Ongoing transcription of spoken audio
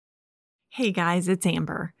Hey guys, it's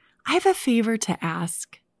Amber. I have a favor to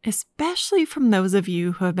ask, especially from those of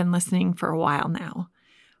you who have been listening for a while now.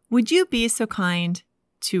 Would you be so kind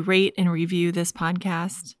to rate and review this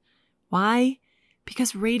podcast? Why?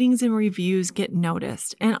 Because ratings and reviews get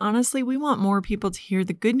noticed, and honestly, we want more people to hear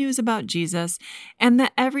the good news about Jesus and the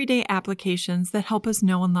everyday applications that help us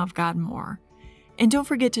know and love God more. And don't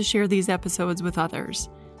forget to share these episodes with others.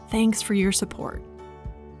 Thanks for your support.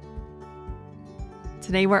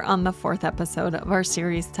 Today we're on the 4th episode of our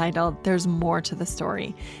series titled, There's More to the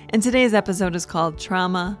Story. And today's episode is called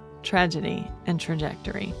Trauma, Tragedy, and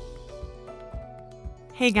Trajectory.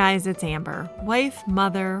 Hey guys, it's Amber, wife,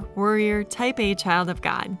 mother, warrior, type A child of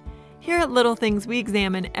God. Here at Little Things, we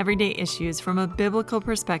examine everyday issues from a biblical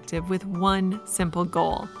perspective with one simple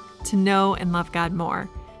goal, to know and love God more.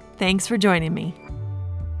 Thanks for joining me.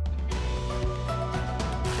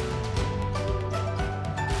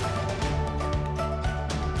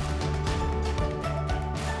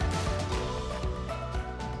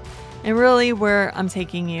 And really where I'm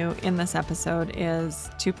taking you in this episode is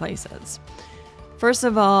two places. First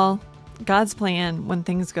of all, God's plan when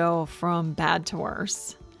things go from bad to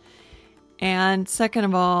worse. And second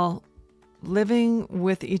of all, living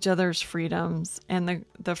with each other's freedoms and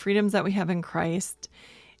the freedoms that we have in Christ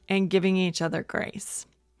and giving each other grace.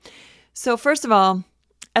 So first of all,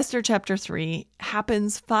 Esther chapter 3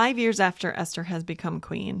 happens 5 years after Esther has become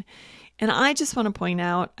queen. And I just want to point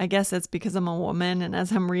out, I guess it's because I'm a woman, and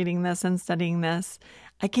as I'm reading this and studying this,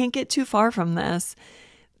 I can't get too far from this,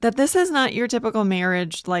 that this is not your typical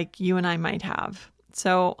marriage like you and I might have.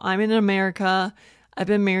 So I'm in America. I've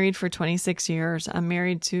been married for 26 years. I'm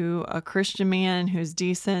married to a Christian man who's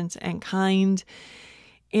decent and kind.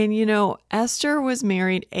 And, Esther was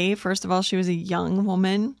married, first of all, she was a young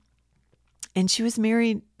woman. And she was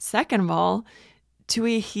married, second of all, to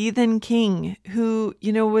a heathen king who,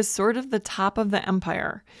 was sort of the top of the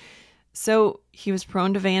empire. So he was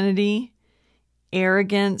prone to vanity,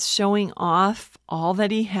 arrogance, showing off all that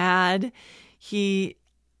he had. He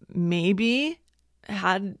maybe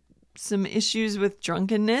had some issues with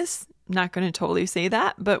drunkenness. Not going to totally say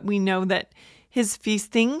that, but we know that his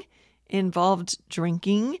feasting involved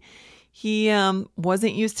drinking. He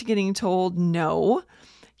wasn't used to getting told no.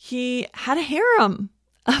 He had a harem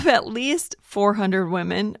of at least 400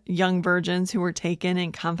 women, young virgins who were taken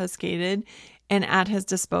and confiscated and at his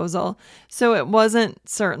disposal. So it wasn't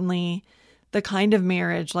certainly the kind of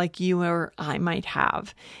marriage like you or I might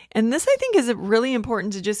have. And this, I think, is really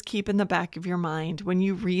important to just keep in the back of your mind when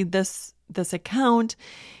you read this account,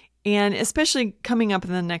 and especially coming up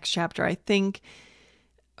in the next chapter. I think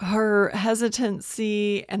her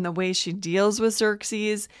hesitancy and the way she deals with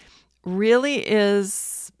Xerxes really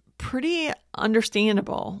is pretty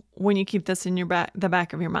understandable when you keep this in the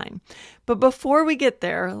back of your mind. But before we get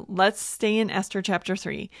there, let's stay in Esther chapter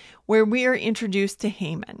 3, where we are introduced to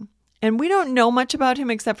Haman. And we don't know much about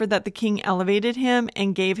him except for that the king elevated him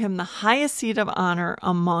and gave him the highest seat of honor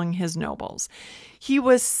among his nobles. He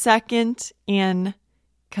was second in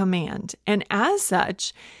command. And as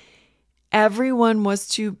such, everyone was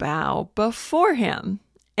to bow before him.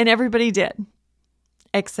 And everybody did,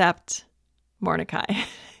 except Mordecai.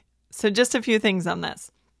 So just a few things on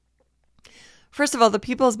this. First of all, the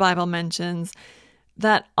People's Bible mentions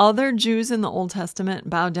that other Jews in the Old Testament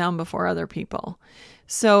bowed down before other people.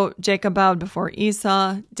 So Jacob bowed before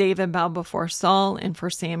Esau, David bowed before Saul in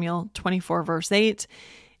 1 Samuel 24 verse 8.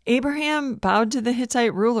 Abraham bowed to the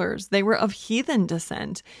Hittite rulers. They were of heathen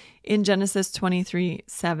descent in Genesis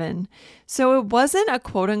 23:7. So it wasn't a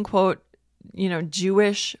quote unquote,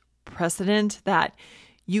 Jewish precedent that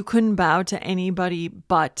you couldn't bow to anybody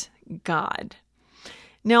but God.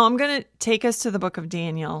 Now I'm going to take us to the book of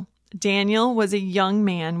Daniel. Daniel was a young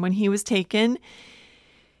man when he was taken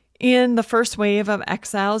in the first wave of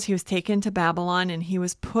exiles. He was taken to Babylon and he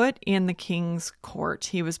was put in the king's court.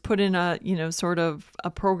 He was put in a, sort of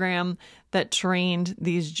a program that trained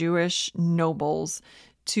these Jewish nobles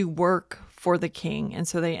to work for the king. And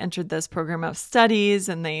so they entered this program of studies,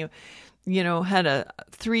 and they, had a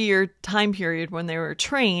 3-year time period when they were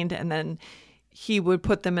trained, and then he would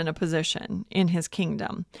put them in a position in his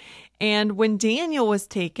kingdom. And when Daniel was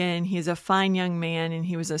taken, he's a fine young man and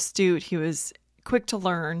he was astute. He was quick to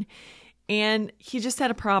learn, and he just had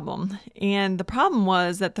a problem. And the problem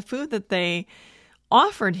was that the food that they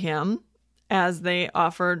offered him, as they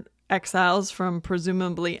offered exiles from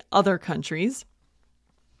presumably other countries,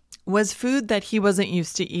 was food that he wasn't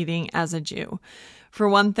used to eating as a Jew. For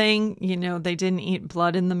one thing, they didn't eat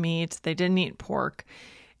blood in the meat. They didn't eat pork.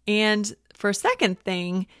 And for a second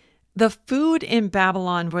thing, the food in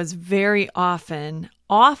Babylon was very often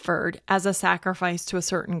offered as a sacrifice to a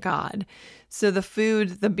certain god. So the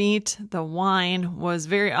food, the meat, the wine was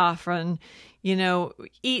very often,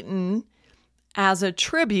 eaten as a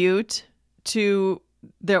tribute to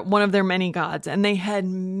one of their many gods. And they had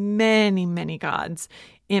many, many gods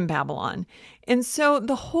in Babylon. And so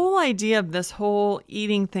the whole idea of this whole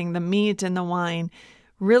eating thing, the meat and the wine,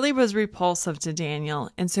 really was repulsive to Daniel.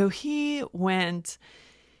 And so he went,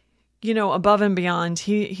 above and beyond.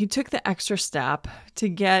 He took the extra step to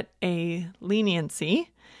get a leniency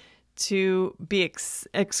to be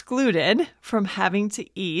excluded from having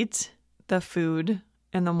to eat the food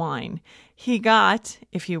and the wine. He got,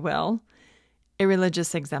 if you will, a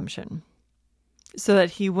religious exemption so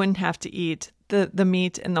that he wouldn't have to eat the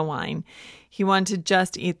meat and the wine. He wanted to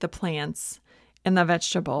just eat the plants and the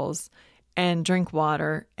vegetables and drink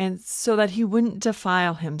water, and so that he wouldn't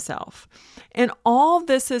defile himself. And all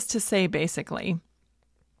this is to say, basically,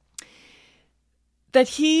 that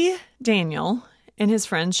he, Daniel, and his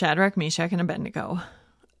friends Shadrach, Meshach, and Abednego,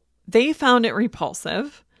 they found it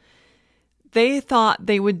repulsive. They thought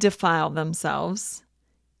they would defile themselves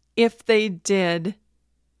if they did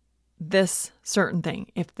this certain thing,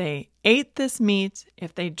 if they ate this meat,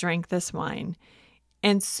 if they drank this wine.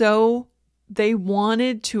 And so they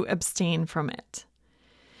wanted to abstain from it.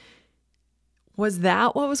 Was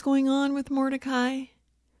that what was going on with Mordecai?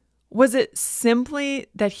 Was it simply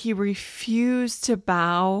that he refused to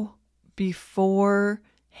bow before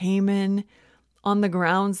Haman on the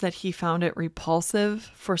grounds that he found it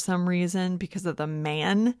repulsive for some reason because of the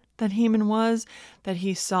man that Haman was, that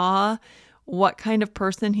he saw what kind of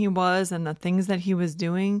person he was and the things that he was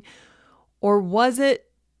doing? Or was it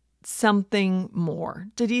something more?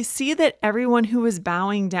 Did he see that everyone who was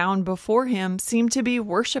bowing down before him seemed to be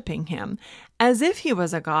worshiping him as if he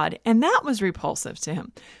was a god, and that was repulsive to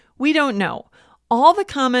him? We don't know. All the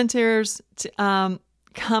commentaries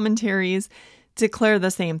declare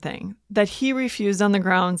the same thing, that he refused on the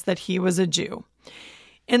grounds that he was a Jew.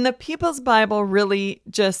 And the People's Bible really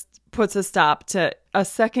just puts a stop to a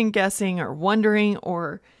second guessing or wondering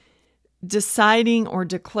or deciding or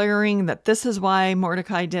declaring that this is why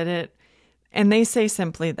Mordecai did it. And they say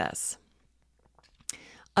simply this.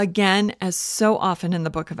 Again, as so often in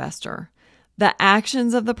the book of Esther, the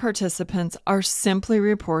actions of the participants are simply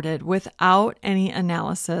reported without any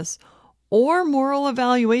analysis or moral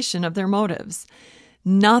evaluation of their motives.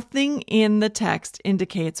 Nothing in the text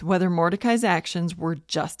indicates whether Mordecai's actions were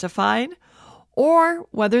justified or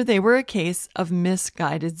whether they were a case of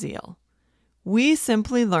misguided zeal. We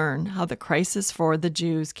simply learn how the crisis for the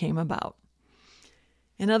Jews came about.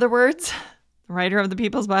 In other words, the writer of the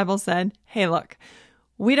People's Bible said, hey, look,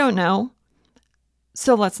 we don't know,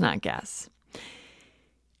 so let's not guess.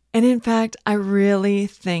 And in fact, I really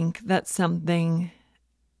think that's something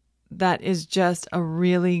that is just a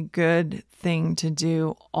really good thing to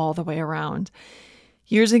do all the way around.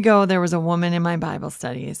 Years ago, there was a woman in my Bible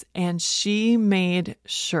studies, and she made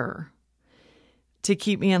sure to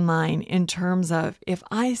keep me in line in terms of if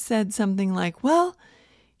I said something like, well,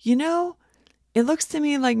 it looks to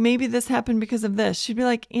me like maybe this happened because of this. She'd be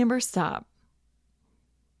like, Amber, stop.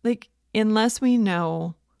 Like, unless we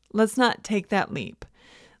know, let's not take that leap.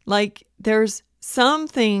 Like, there's some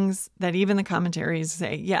things that even the commentaries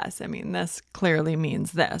say, yes, this clearly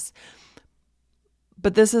means this.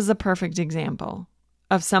 But this is a perfect example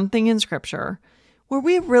of something in Scripture where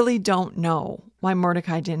we really don't know why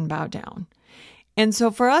Mordecai didn't bow down. And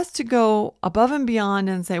so for us to go above and beyond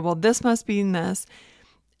and say, well, this must be in this,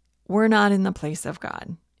 we're not in the place of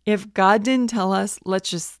God. If God didn't tell us, let's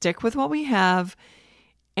just stick with what we have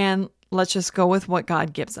and let's just go with what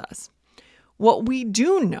God gives us. What we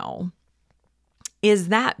do know is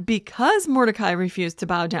that because Mordecai refused to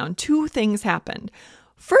bow down, two things happened.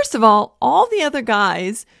 First of all the other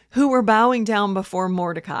guys who were bowing down before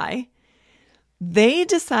Mordecai, they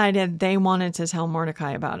decided they wanted to tell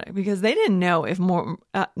Mordecai about it because they didn't know if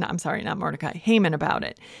Haman about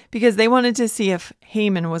it, because they wanted to see if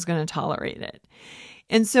Haman was going to tolerate it.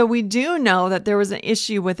 And so we do know that there was an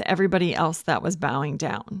issue with everybody else that was bowing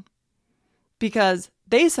down because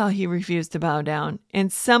they saw he refused to bow down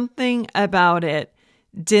and something about it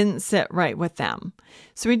didn't sit right with them.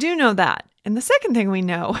 So we do know that. And the second thing we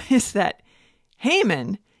know is that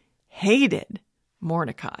Haman hated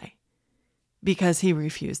Mordecai because he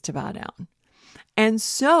refused to bow down. And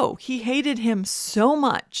so he hated him so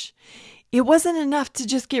much, it wasn't enough to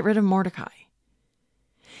just get rid of Mordecai.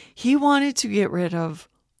 He wanted to get rid of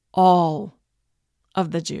all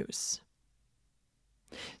of the Jews.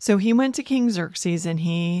 So he went to King Xerxes and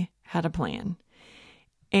he had a plan.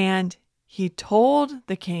 And he told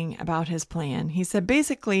the king about his plan. He said,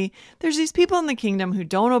 basically, there's these people in the kingdom who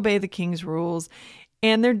don't obey the king's rules,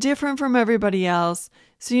 and they're different from everybody else.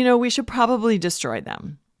 So, we should probably destroy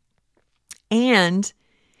them. And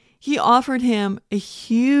he offered him a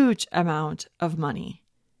huge amount of money.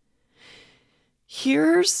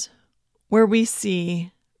 Here's where we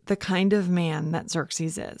see the kind of man that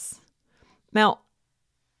Xerxes is. Now,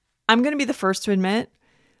 I'm going to be the first to admit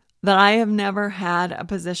that I have never had a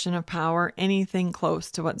position of power anything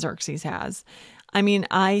close to what Xerxes has. I mean,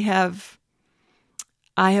 I have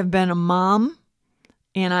been a mom,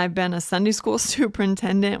 and I've been a Sunday school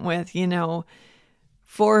superintendent with,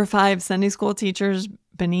 4 or 5 Sunday school teachers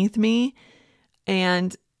beneath me,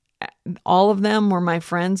 and all of them were my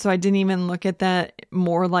friends. So I didn't even look at that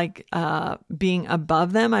more like being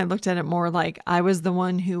above them. I looked at it more like I was the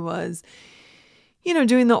one who was,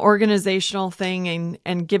 doing the organizational thing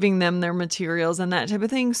and giving them their materials and that type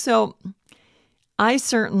of thing. So I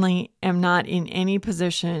certainly am not in any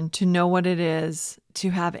position to know what it is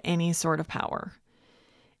to have any sort of power.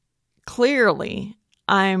 Clearly,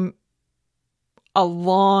 I'm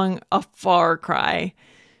a far cry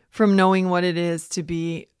from knowing what it is to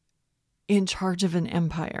be in charge of an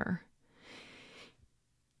empire.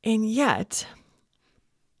 And yet,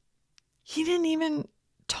 he didn't even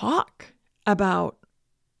talk about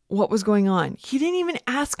what was going on. He didn't even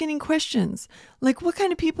ask any questions. Like, what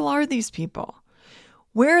kind of people are these people?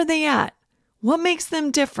 Where are they at? What makes them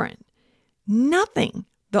different? Nothing.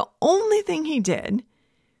 The only thing he did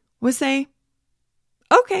was say,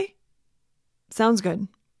 okay, sounds good.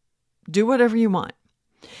 Do whatever you want.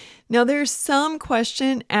 Now, there's some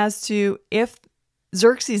question as to if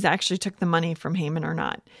Xerxes actually took the money from Haman or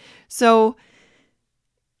not. So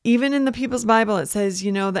even in the People's Bible, it says, the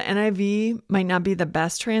NIV might not be the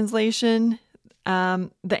best translation.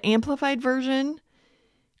 The Amplified version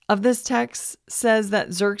of this text says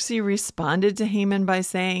that Xerxes responded to Haman by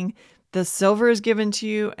saying, the silver is given to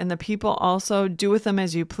you, and the people also do with them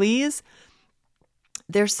as you please.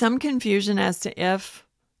 There's some confusion as to if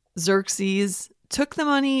Xerxes took the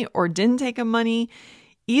money or didn't take the money.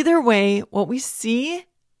 Either way, what we see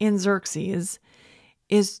in Xerxes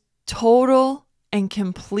is total and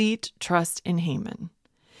complete trust in Haman,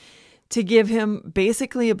 to give him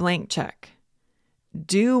basically a blank check.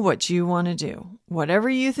 Do what you want to do. Whatever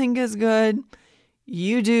you think is good,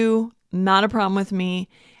 you do. Not a problem with me.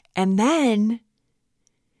 And then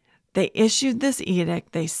they issued this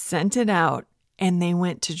edict, they sent it out, and they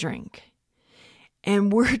went to drink.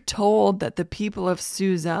 And we're told that the people of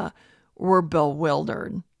Susa were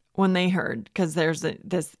bewildered when they heard, because there's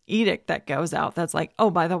this edict that goes out that's like, oh,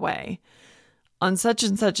 by the way, on such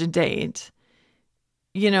and such a date,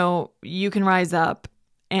 you can rise up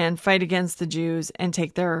and fight against the Jews and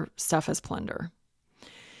take their stuff as plunder.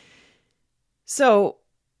 So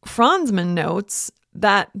Franzman notes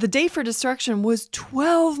that the day for destruction was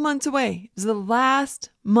 12 months away. It was the last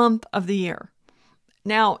month of the year.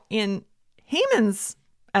 Now, in Haman's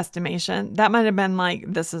estimation, that might have been like,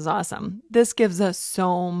 this is awesome. This gives us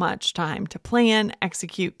so much time to plan,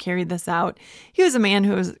 execute, carry this out. He was a man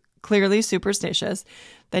who was clearly superstitious,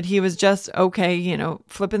 that he was just okay,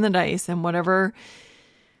 flipping the dice, and whatever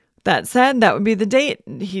that said, that would be the date.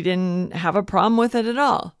 He didn't have a problem with it at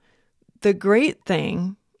all. The great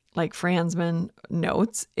thing, like Franzman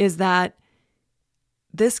notes, is that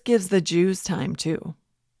this gives the Jews time too.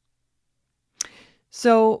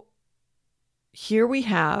 So here we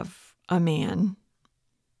have a man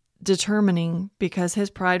determining, because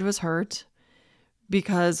his pride was hurt,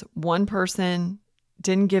 because one person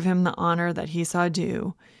didn't give him the honor that he saw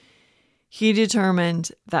due, he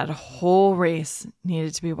determined that a whole race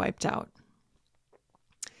needed to be wiped out.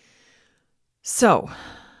 So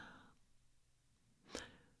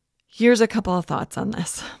here's a couple of thoughts on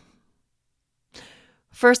this.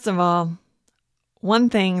 First of all, one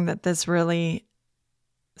thing that this really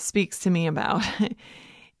speaks to me about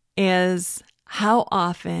is how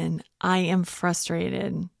often I am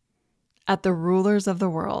frustrated at the rulers of the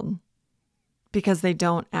world because they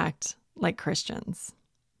don't act like Christians.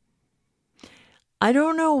 I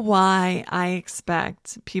don't know why I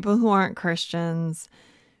expect people who aren't Christians,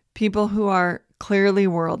 people who are clearly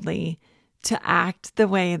worldly, to act the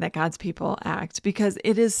way that God's people act, because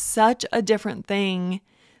it is such a different thing,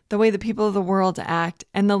 the way the people of the world act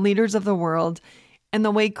and the leaders of the world and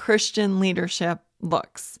the way Christian leadership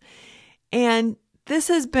looks. And this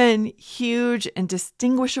has been huge and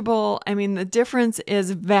distinguishable. I mean, the difference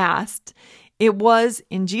is vast. It was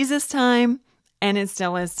in Jesus' time, and it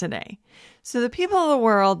still is today. So the people of the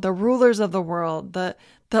world, the rulers of the world, the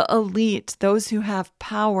elite, those who have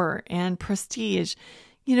power and prestige,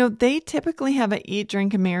 they typically have a eat,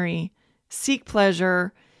 drink, and marry, seek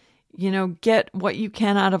pleasure, get what you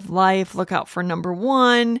can out of life, look out for number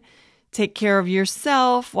one, take care of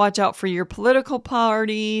yourself, watch out for your political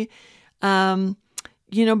party,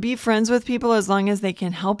 be friends with people as long as they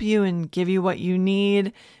can help you and give you what you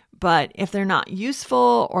need. But if they're not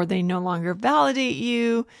useful or they no longer validate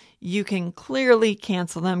you, you can clearly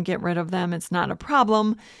cancel them, get rid of them. It's not a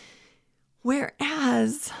problem.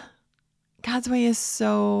 Whereas God's way is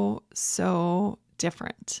so, so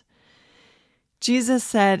different. Jesus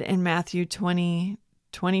said in Matthew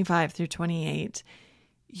 20:25 through 28,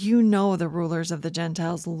 the rulers of the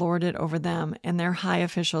Gentiles lord it over them, and their high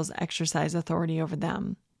officials exercise authority over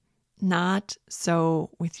them. Not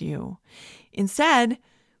so with you. Instead,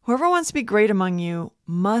 whoever wants to be great among you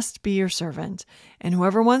must be your servant, and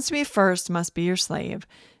whoever wants to be first must be your slave,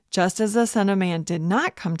 just as the Son of Man did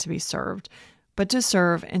not come to be served, but to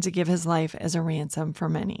serve and to give his life as a ransom for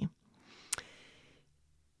many.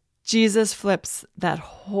 Jesus flips that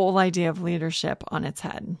whole idea of leadership on its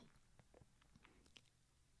head.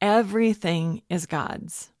 Everything is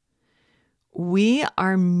God's. We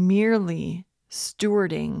are merely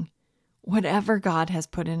stewarding whatever God has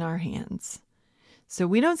put in our hands. So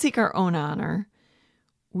we don't seek our own honor.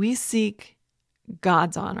 We seek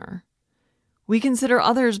God's honor. We consider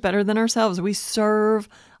others better than ourselves. We serve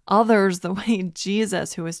others the way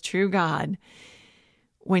Jesus, who is true God,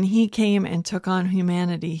 when he came and took on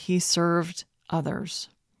humanity, he served others.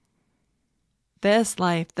 This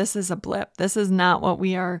life, this is a blip. This is not what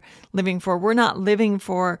we are living for. We're not living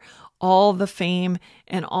for all the fame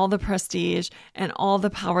and all the prestige and all the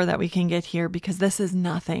power that we can get here, because this is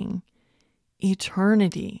nothing.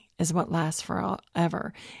 Eternity is what lasts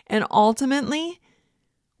forever. And ultimately,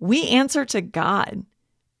 we answer to God.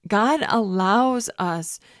 God allows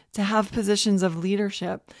us to have positions of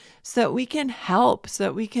leadership so that we can help, so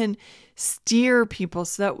that we can steer people,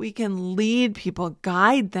 so that we can lead people,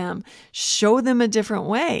 guide them, show them a different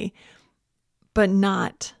way, but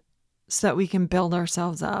not so that we can build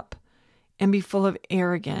ourselves up and be full of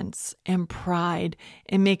arrogance and pride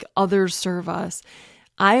and make others serve us.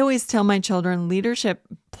 I always tell my children, leadership,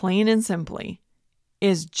 plain and simply,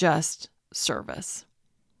 is just service.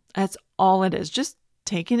 That's all it is. Just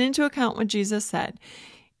taking into account what Jesus said.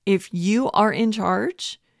 If you are in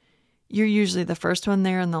charge, you're usually the first one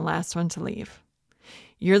there and the last one to leave.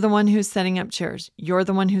 You're the one who's setting up chairs. You're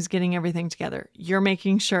the one who's getting everything together. You're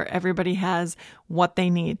making sure everybody has what they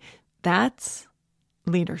need. That's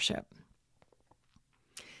leadership.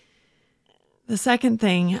 The second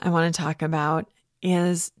thing I want to talk about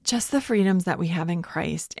is just the freedoms that we have in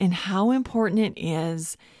Christ and how important it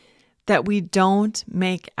is that we don't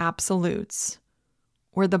make absolutes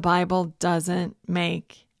where the Bible doesn't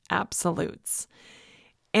make absolutes.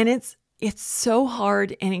 And it's so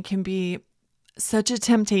hard, and it can be such a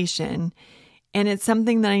temptation, and it's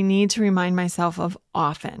something that I need to remind myself of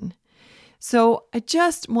often. So I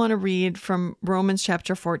just want to read from Romans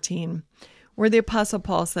chapter 14, where the Apostle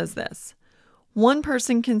Paul says this: one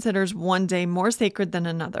person considers one day more sacred than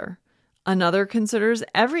another. Another considers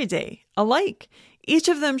every day alike. Each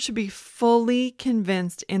of them should be fully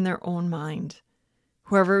convinced in their own mind.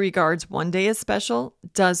 Whoever regards one day as special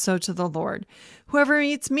does so to the Lord. Whoever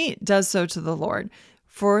eats meat does so to the Lord,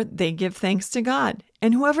 for they give thanks to God.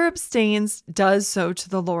 And whoever abstains does so to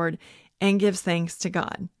the Lord and gives thanks to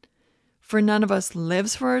God. For none of us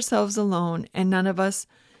lives for ourselves alone, and none of us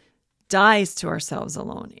dies to ourselves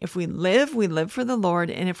alone. If we live for the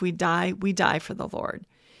Lord, and if we die for the Lord.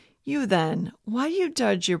 You then, why do you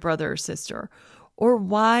judge your brother or sister? Or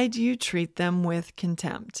why do you treat them with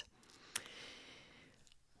contempt?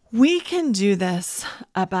 We can do this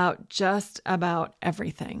about just about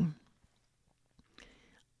everything.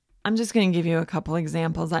 I'm just going to give you a couple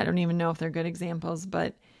examples. I don't even know if they're good examples,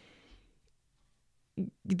 but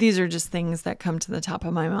these are just things that come to the top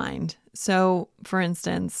of my mind. So, for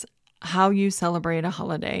instance, how you celebrate a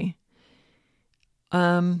holiday.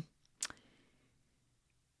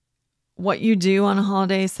 What you do on a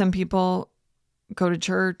holiday, some people go to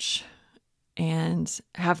church and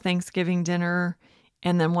have Thanksgiving dinner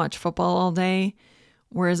and then watch football all day,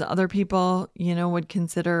 whereas other people, would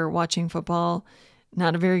consider watching football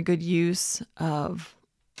not a very good use of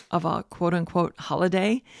a quote unquote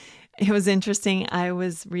holiday. It was interesting. I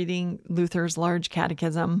was reading Luther's Large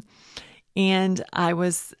Catechism, and I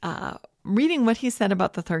was reading what he said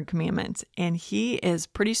about the third commandment, and he is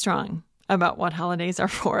pretty strong about what holidays are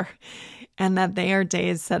for, and that they are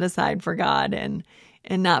days set aside for God and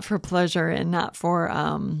not for pleasure and not for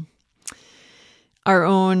our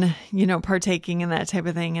own, partaking in that type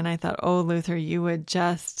of thing. And I thought, oh, Luther, you would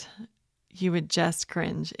just you would just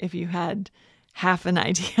cringe if you had half an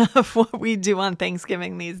idea of what we do on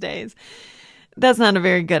Thanksgiving these days. That's not a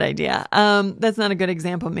very good idea. That's not a good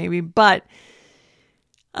example, maybe, but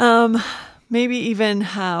maybe even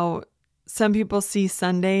how some people see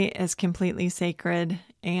Sunday as completely sacred.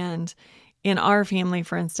 And in our family,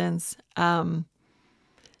 for instance,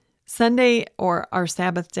 Sunday or our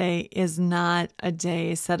Sabbath day is not a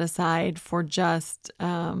day set aside for just,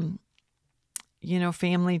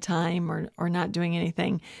 family time or not doing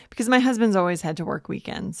anything, because my husband's always had to work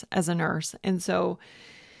weekends as a nurse. And so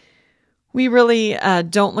we really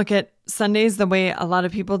don't look at Sundays the way a lot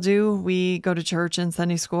of people do. We go to church and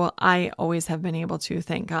Sunday school. I always have been able to,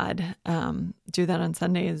 thank God, do that on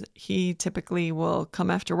Sundays. He typically will come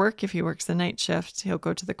after work. If he works the night shift, he'll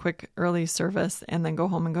go to the quick early service and then go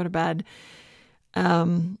home and go to bed.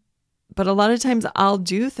 But a lot of times I'll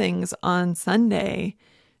do things on Sunday,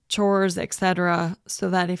 chores, etc., so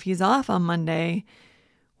that if he's off on Monday,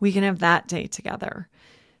 we can have that day together.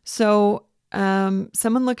 So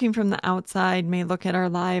someone looking from the outside may look at our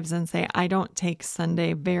lives and say, I don't take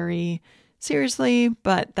Sunday very seriously,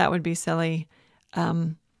 but that would be silly,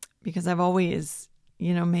 because I've always,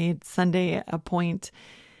 made Sunday a point,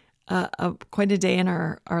 quite a day in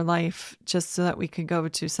our life, just so that we could go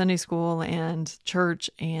to Sunday school and church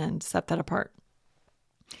and set that apart.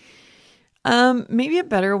 Maybe a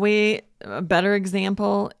better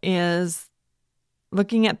example is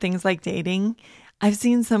looking at things like dating. I've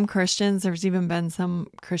seen some Christians, there's even been some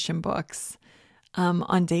Christian books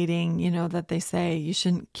on dating, that they say you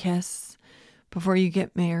shouldn't kiss before you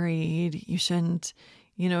get married. You shouldn't,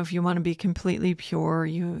 if you want to be completely pure,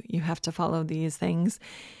 you have to follow these things.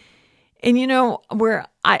 And, where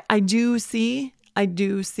I do see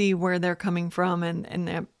where they're coming from, and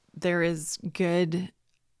that there is good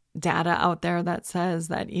data out there that says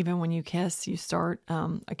that even when you kiss, you start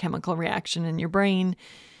a chemical reaction in your brain.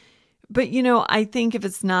 But, I think if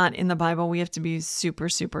it's not in the Bible, we have to be super,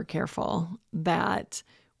 super careful that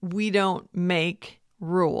we don't make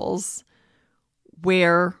rules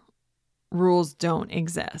where rules don't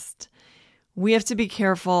exist. We have to be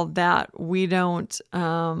careful that we don't,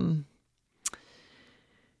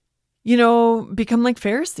 become like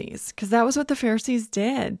Pharisees, because that was what the Pharisees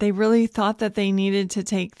did. They really thought that they needed to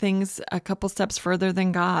take things a couple steps further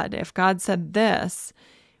than God. If God said this,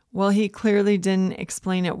 well, he clearly didn't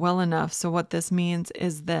explain it well enough. So what this means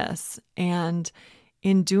is this. And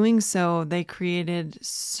in doing so, they created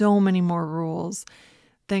so many more rules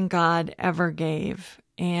than God ever gave.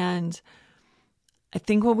 And I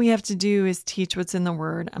think what we have to do is teach what's in the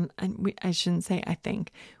Word. I shouldn't say I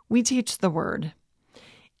think. We teach the Word.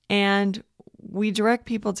 And we direct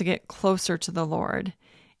people to get closer to the Lord.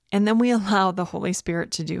 And then we allow the Holy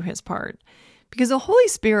Spirit to do his part. Because the Holy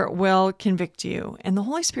Spirit will convict you, and the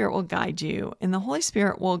Holy Spirit will guide you, and the Holy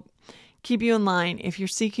Spirit will keep you in line if you're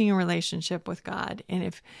seeking a relationship with God. And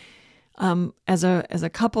if as a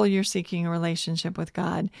couple you're seeking a relationship with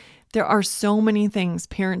God, there are so many things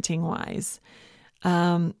parenting-wise.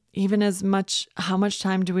 Even how much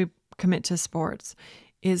time do we commit to sports?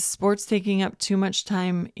 Is sports taking up too much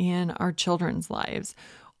time in our children's lives?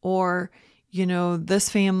 Or, this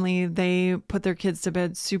family, they put their kids to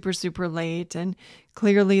bed super, super late, and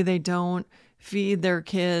clearly they don't feed their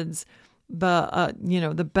kids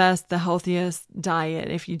the best, the healthiest diet.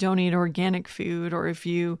 If you don't eat organic food, or if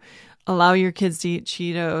you allow your kids to eat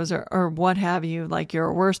Cheetos or what have you, like you're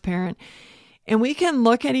a worse parent. And we can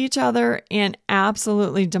look at each other and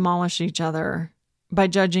absolutely demolish each other by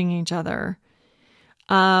judging each other.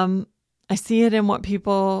 I see it in what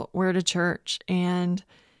people wear to church, and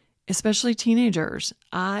especially teenagers.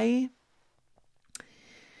 I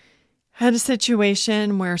had a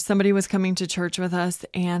situation where somebody was coming to church with us,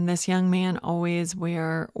 and this young man always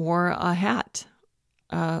wore a hat,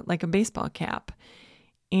 like a baseball cap.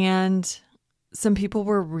 And some people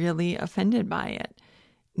were really offended by it.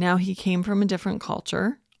 Now, he came from a different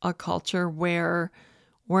culture, a culture where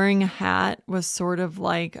wearing a hat was sort of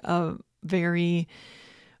like a very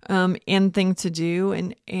in thing to do.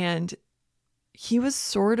 And he was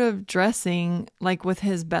sort of dressing like with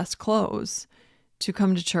his best clothes to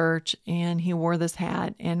come to church, and he wore this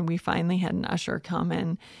hat, and we finally had an usher come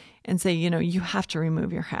in and say, you have to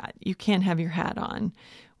remove your hat. You can't have your hat on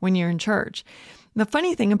when you're in church. The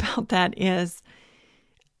funny thing about that is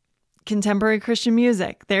contemporary Christian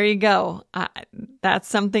music. There you go. That's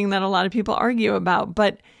something that a lot of people argue about,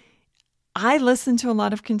 but I listen to a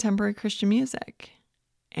lot of contemporary Christian music,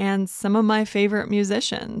 and some of my favorite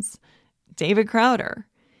musicians, David Crowder,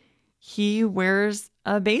 he wears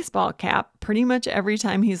a baseball cap pretty much every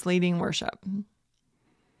time he's leading worship.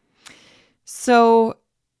 So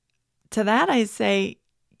to that, I say,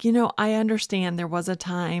 I understand there was a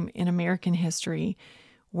time in American history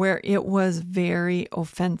where it was very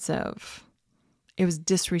offensive. It was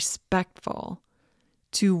disrespectful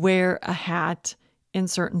to wear a hat in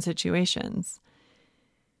certain situations.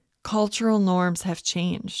 Cultural norms have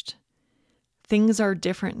changed. Things are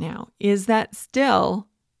different now. Is that still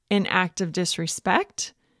an act of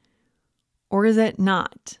disrespect, or is it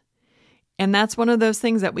not? And that's one of those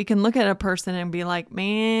things that we can look at a person and be like,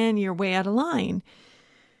 man, you're way out of line.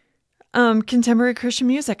 Contemporary Christian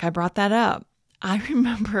music, I brought that up. I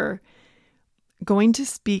remember going to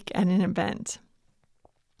speak at an event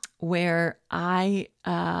where I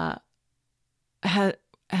had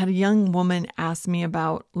a young woman ask me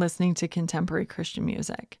about listening to contemporary Christian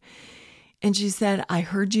music. And she said, I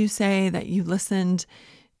heard you say that you listened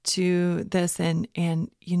to this and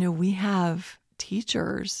we have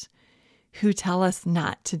teachers who tell us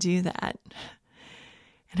not to do that.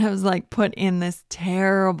 And I was like put in this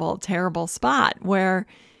terrible, terrible spot where,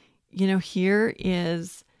 here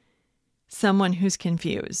is someone who's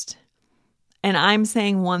confused. And I'm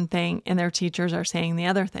saying one thing and their teachers are saying the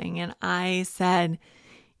other thing. And I said,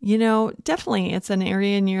 definitely it's an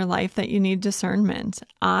area in your life that you need discernment.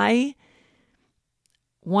 I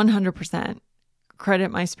 100% credit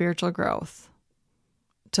my spiritual growth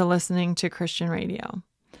to listening to Christian radio.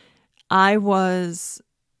 I was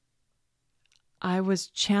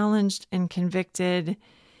challenged and convicted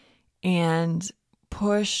and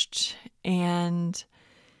pushed and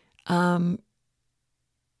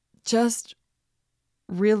just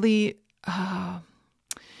really,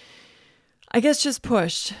 just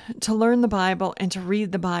pushed to learn the Bible and to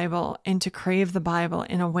read the Bible and to crave the Bible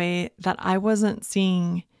in a way that I wasn't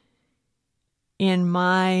seeing in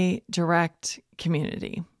my direct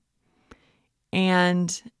community.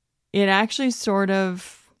 And it actually sort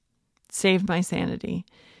of saved my sanity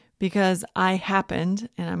because I happened,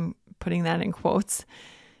 and I'm putting that in quotes,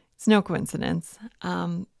 it's no coincidence.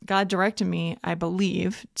 God directed me, I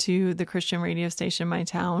believe, to the Christian radio station in my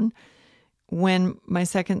town when my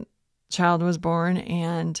second child was born,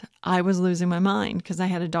 and I was losing my mind because I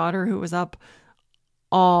had a daughter who was up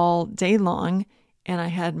all day long, and I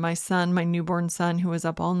had my son, my newborn son, who was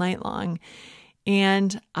up all night long,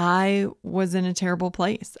 and I was in a terrible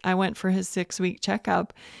place. I went for his 6-week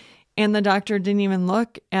checkup, and the doctor didn't even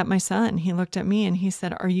look at my son. He looked at me and he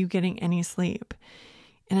said, "Are you getting any sleep?"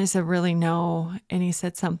 And I said, "Really, no." And he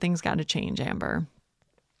said, "Something's got to change, Amber."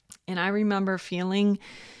 And I remember feeling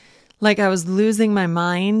like I was losing my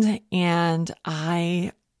mind, and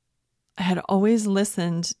I had always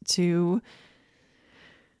listened to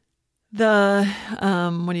the,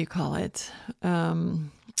 what do you call it?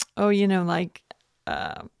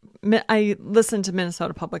 I listened to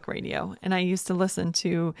Minnesota Public Radio, and I used to listen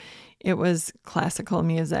to, it was classical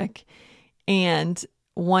music. And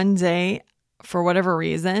one day, for whatever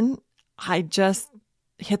reason, I just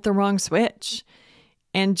hit the wrong switch.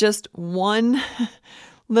 And just one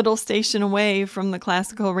little station away from the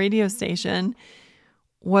classical radio station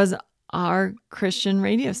was our Christian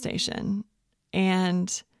radio station.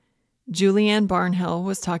 And Julianne Barnhill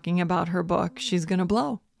was talking about her book, She's Gonna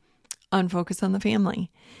Blow, Unfocus on the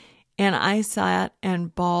Family. And I sat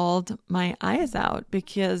and bawled my eyes out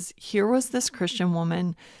because here was this Christian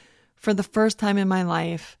woman for the first time in my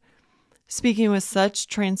life speaking with such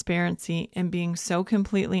transparency and being so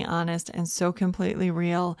completely honest and so completely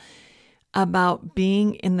real about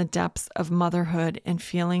being in the depths of motherhood and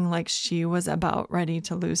feeling like she was about ready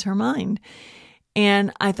to lose her mind.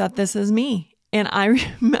 And I thought, this is me. And I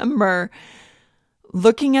remember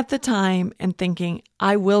looking at the time and thinking,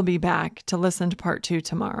 I will be back to listen to part 2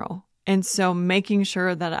 tomorrow. And so making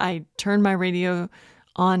sure that I turned my radio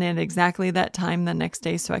on at exactly that time the next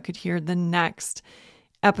day so I could hear the next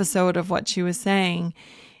episode of what she was saying.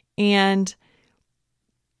 And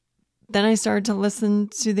then I started to listen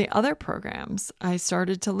to the other programs. I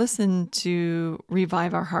started to listen to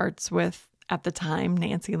Revive Our Hearts with, at the time,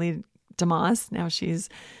 Nancy Lee DeMoss. Now she's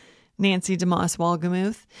Nancy DeMoss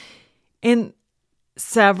Walgemuth. And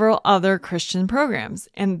several other Christian programs.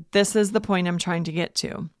 And this is the point I'm trying to get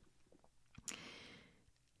to.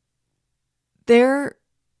 There,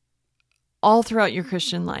 all throughout your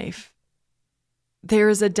Christian life, there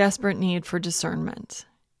is a desperate need for discernment.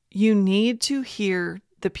 You need to hear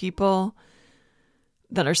the people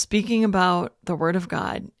that are speaking about the Word of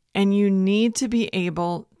God, and you need to be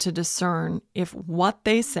able to discern if what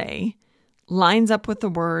they say lines up with the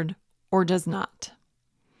Word or does not.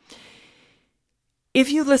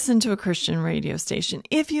 If you listen to a Christian radio station,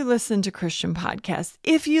 if you listen to Christian podcasts,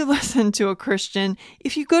 if you listen to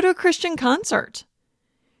if you go to a Christian concert,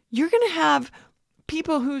 you're going to have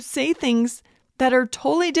people who say things that are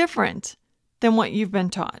totally different than what you've been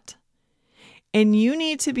taught. And you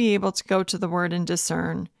need to be able to go to the Word and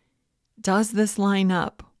discern, does this line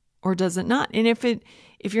up or does it not? And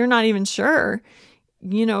if you're not even sure,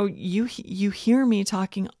 you hear me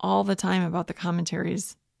talking all the time about the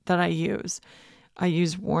commentaries that I use. I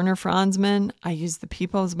use Warner Franzman. I use the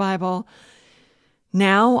People's Bible.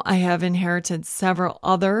 Now I have inherited several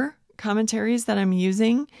other commentaries that I'm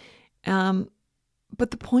using.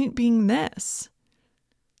 But the point being this,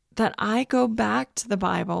 that I go back to the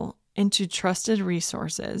Bible and to trusted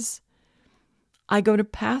resources. I go to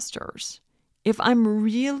pastors. If I'm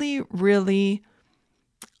really, really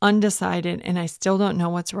undecided and I still don't know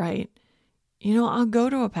what's right, I'll go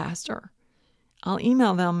to a pastor. I'll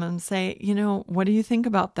email them and say, what do you think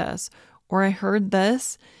about this? Or I heard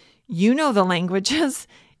this. You know the languages.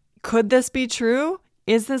 Could this be true?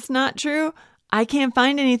 Is this not true? I can't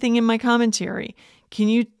find anything in my commentary. Can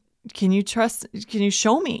you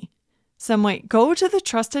show me some way? Go to the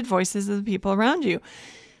trusted voices of the people around you.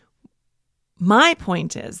 My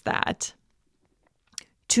point is that,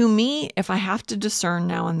 to me, if I have to discern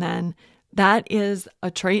now and then, that is a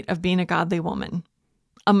trait of being a godly woman,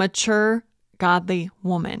 a mature, godly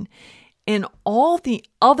woman. And all the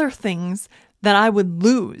other things that I would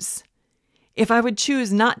lose if I would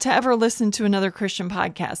choose not to ever listen to another Christian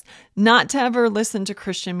podcast, not to ever listen to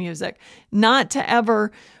Christian music, not to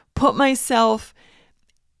ever put myself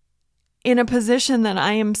in a position that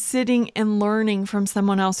I am sitting and learning from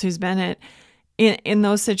someone else who's been in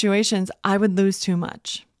those situations, I would lose too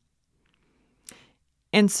much.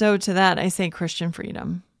 And so to that, I say Christian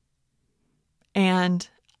freedom. And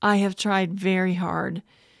I have tried very hard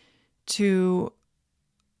to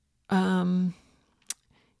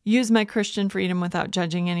use my Christian freedom without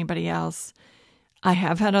judging anybody else. I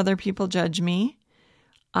have had other people judge me.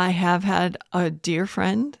 I have had a dear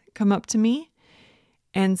friend come up to me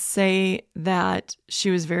and say that she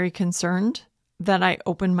was very concerned that I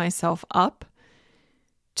opened myself up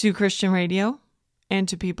to Christian radio and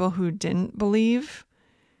to people who didn't believe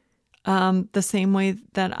the same way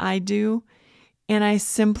that I do. And I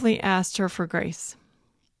simply asked her for grace.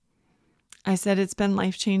 I said, it's been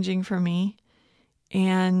life-changing for me,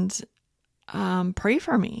 and pray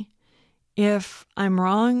for me. If I'm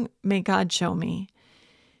wrong, may God show me.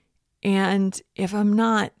 And if I'm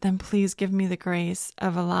not, then please give me the grace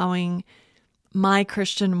of allowing my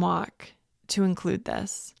Christian walk to include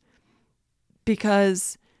this.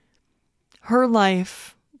 Because her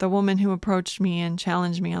life, the woman who approached me and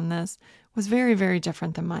challenged me on this, was very, very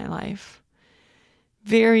different than my life.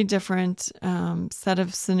 Very different set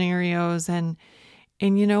of scenarios. And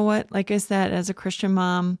you know what? Like I said, as a Christian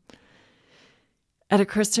mom, at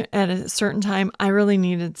a certain time, I really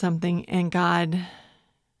needed something, and God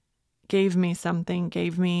gave me something,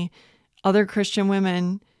 gave me other Christian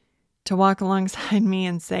women to walk alongside me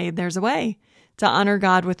and say, there's a way to honor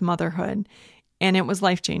God with motherhood. And it was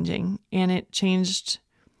life-changing, and it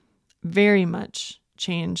very much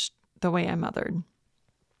changed the way I mothered.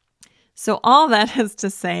 So all that is to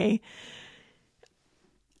say,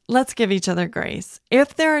 let's give each other grace.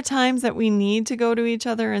 If there are times that we need to go to each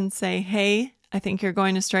other and say, hey, I think you're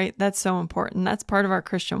going astray, that's so important. That's part of our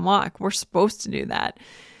Christian walk. We're supposed to do that.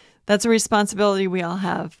 That's a responsibility we all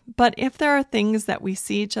have. But if there are things that we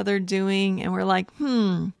see each other doing and we're like,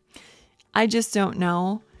 I just don't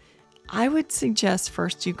know, I would suggest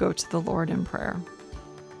first you go to the Lord in prayer.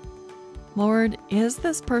 Lord, is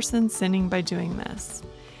this person sinning by doing this?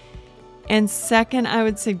 And second, I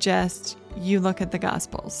would suggest you look at the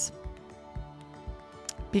Gospels,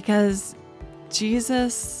 because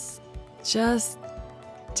Jesus just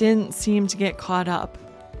didn't seem to get caught up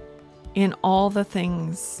in all the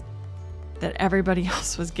things that everybody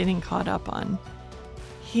else was getting caught up on.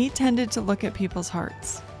 He tended to look at people's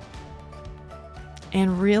hearts.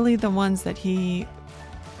 And really the ones that he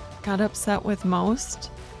got upset with most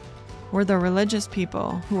were the religious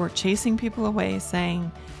people who were chasing people away, saying,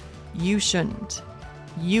 you shouldn't,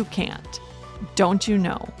 you can't, don't you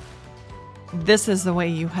know? This is the way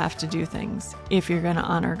you have to do things if you're going to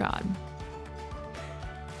honor God.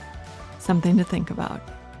 Something to think about.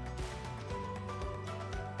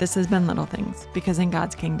 This has been Little Things, because in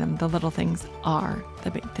God's kingdom, the little things are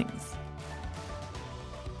the big things.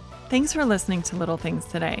 Thanks for listening to Little Things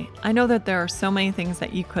today. I know that there are so many things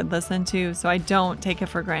that you could listen to, so I don't take it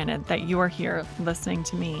for granted that you are here listening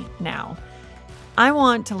to me now. I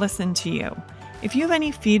want to listen to you. If you have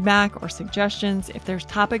any feedback or suggestions, if there's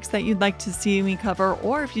topics that you'd like to see me cover,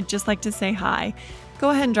 or if you'd just like to say hi, go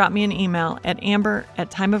ahead and drop me an email at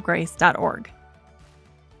amber@timeofgrace.org.